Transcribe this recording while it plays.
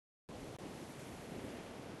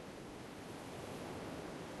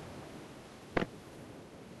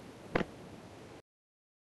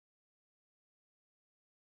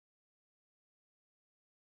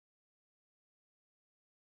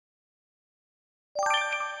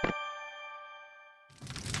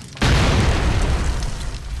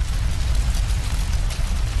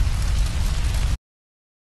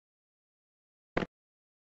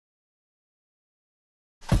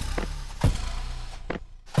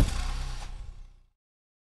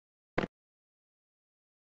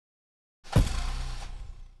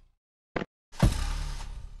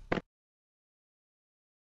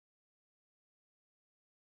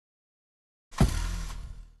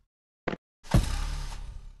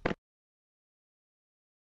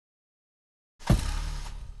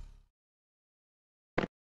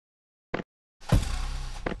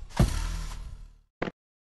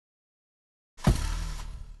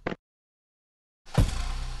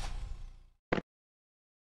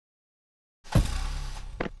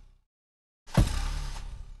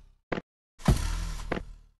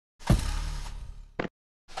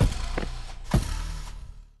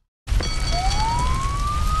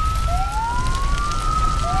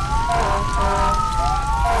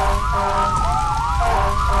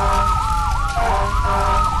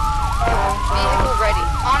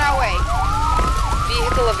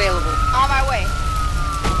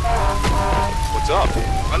up?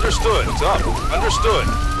 Understood. What's up? Understood.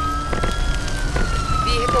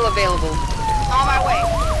 Vehicle available. On my way.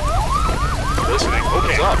 Listening.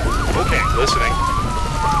 Okay. What's up? Okay. Listening.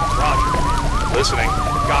 Roger. Listening.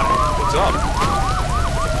 Got it. What's up?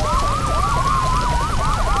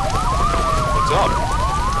 What's up?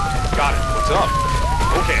 Got it. What's up?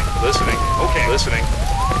 Okay. Listening. Okay. Listening.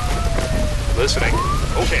 Listening.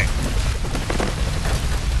 Okay.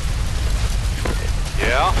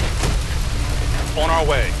 Yeah? On our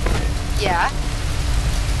way. Yeah.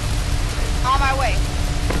 On my way.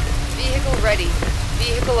 Vehicle ready.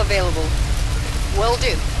 Vehicle available. Will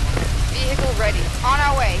do. Vehicle ready. On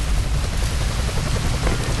our way.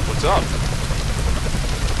 What's up?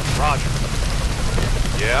 Roger.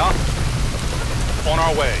 Yeah? On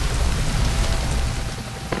our way.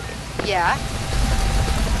 Yeah.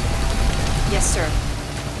 Yes, sir.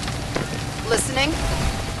 Listening?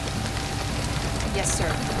 Yes,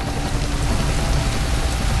 sir.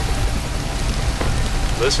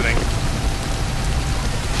 Listening.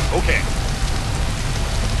 Okay.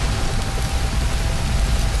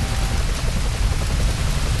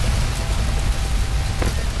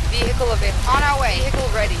 Vehicle available. On our way. Vehicle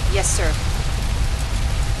ready. Yes, sir.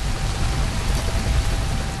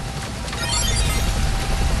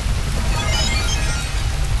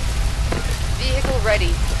 Vehicle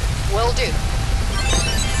ready. Will do.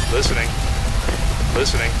 Listening.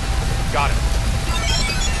 Listening. Got it.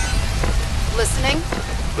 Listening.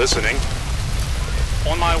 Listening.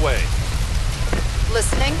 On my way.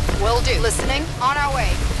 Listening. Will do. Listening. On our way.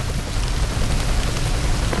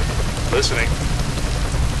 Listening.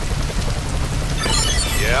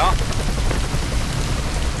 Yeah?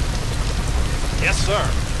 Yes, sir.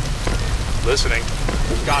 Listening.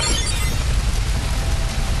 Got it.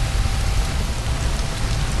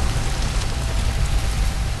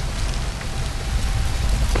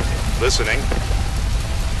 Listening.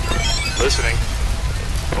 Listening.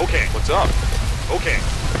 Okay, what's up? Okay.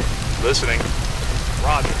 Listening.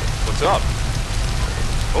 Roger. What's up?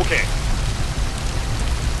 Okay.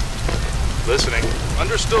 Listening.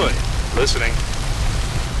 Understood. Listening.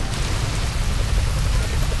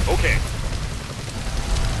 Okay.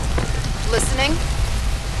 Listening.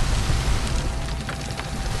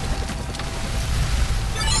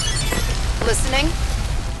 Listening.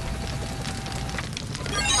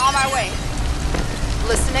 On my way.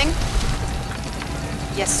 Listening.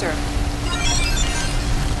 Yes, sir.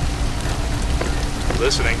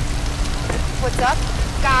 Listening. What's up?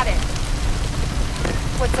 Got it.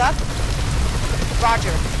 What's up?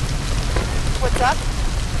 Roger. What's up?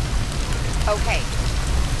 Okay.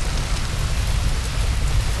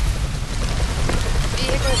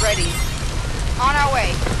 Vehicle ready. On our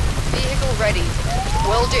way. Vehicle ready.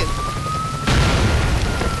 Will do.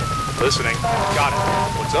 Listening. Got it.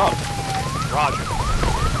 What's up? Roger.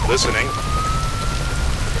 Listening.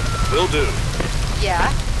 Will do.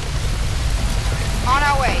 Yeah. On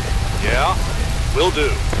our way. Yeah? Will do.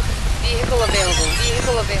 Vehicle available.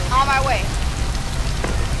 Vehicle available. On my way.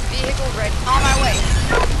 Vehicle ready. On my way.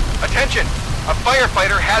 Attention! A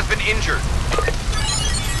firefighter has been injured.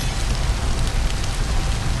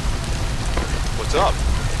 What's up?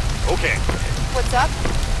 Okay. What's up?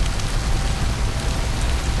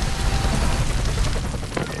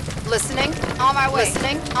 Listening. On my way.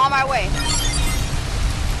 Listening. On my way.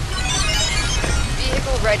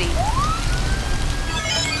 Vehicle ready.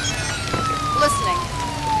 Listening.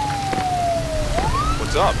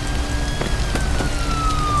 What's up?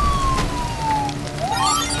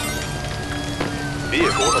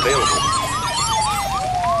 Vehicle available.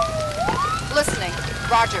 Listening.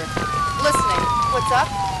 Roger. Listening. What's up?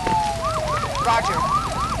 Roger.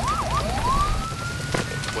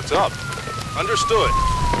 What's up? Understood.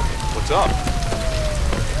 What's up?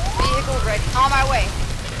 Vehicle ready. On my way.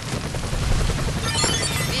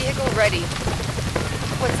 Vehicle ready.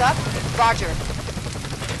 What's up? Roger.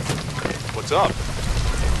 What's up?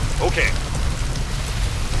 Okay.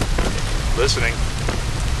 Listening.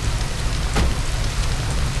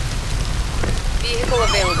 Vehicle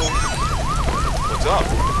available. What's up?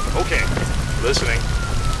 Okay. Listening.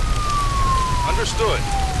 Understood.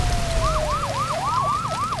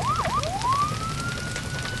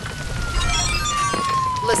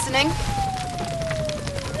 Listening.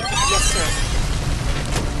 Yes, sir.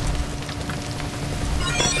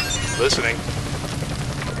 Listening.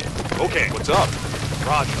 Okay, what's up?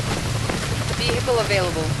 Roger. Vehicle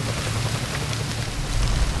available.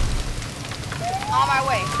 On my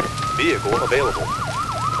way. Vehicle available.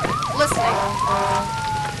 Listening.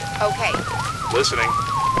 Okay. Listening.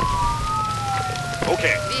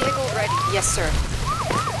 Okay. Vehicle ready. Yes, sir.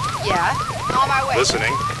 Yeah. On my way.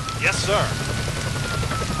 Listening. Yes, sir.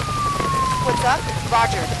 What's up?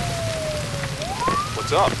 Roger.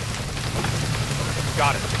 What's up?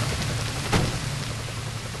 Got it.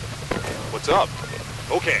 What's up?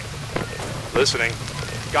 Okay. Listening.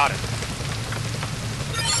 Got it.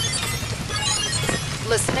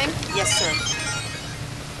 Listening? Yes, sir.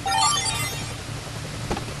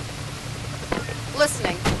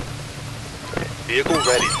 Listening. Vehicle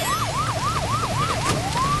ready.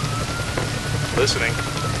 Listening.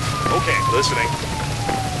 Okay, listening.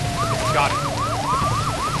 Got it.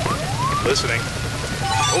 Listening.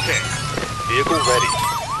 Okay. Vehicle ready.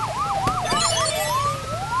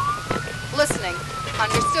 Listening.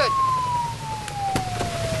 Understood.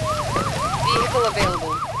 Vehicle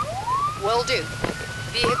available. Will do.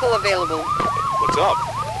 Vehicle available. What's up?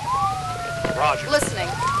 Roger. Listening.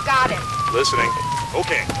 Got it. Listening.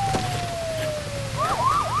 Okay.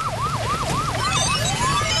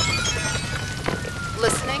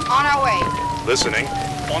 Listening. On our way. Listening.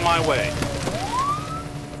 On my way.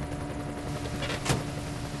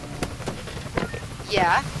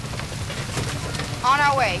 Yeah. On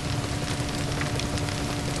our way.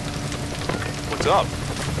 What's up?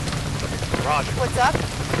 Roger. What's up?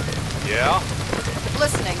 Yeah?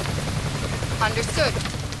 Listening. Understood.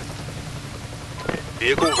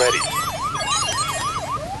 Vehicle ready.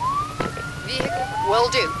 Vehicle. Will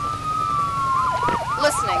do.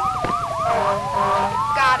 Listening.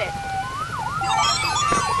 Got it.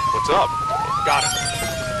 What's up? Got it.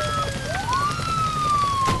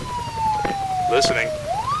 Listening.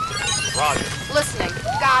 Roger. Listening.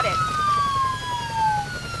 Got it.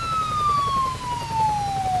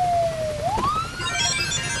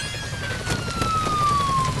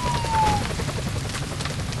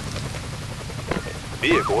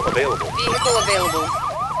 Vehicle available. Vehicle available.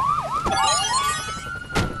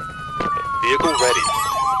 Vehicle ready.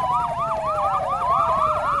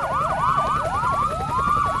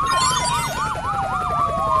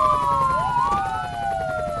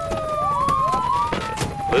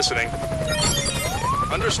 Listening.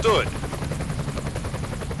 Understood.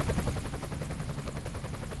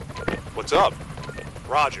 What's up?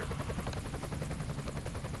 Roger.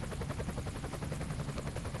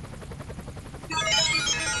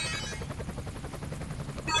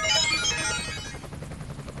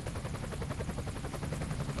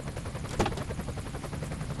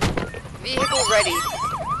 Vehicle ready.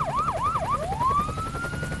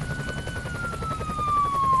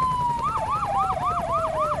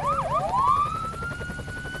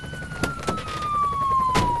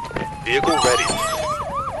 Vehicle ready.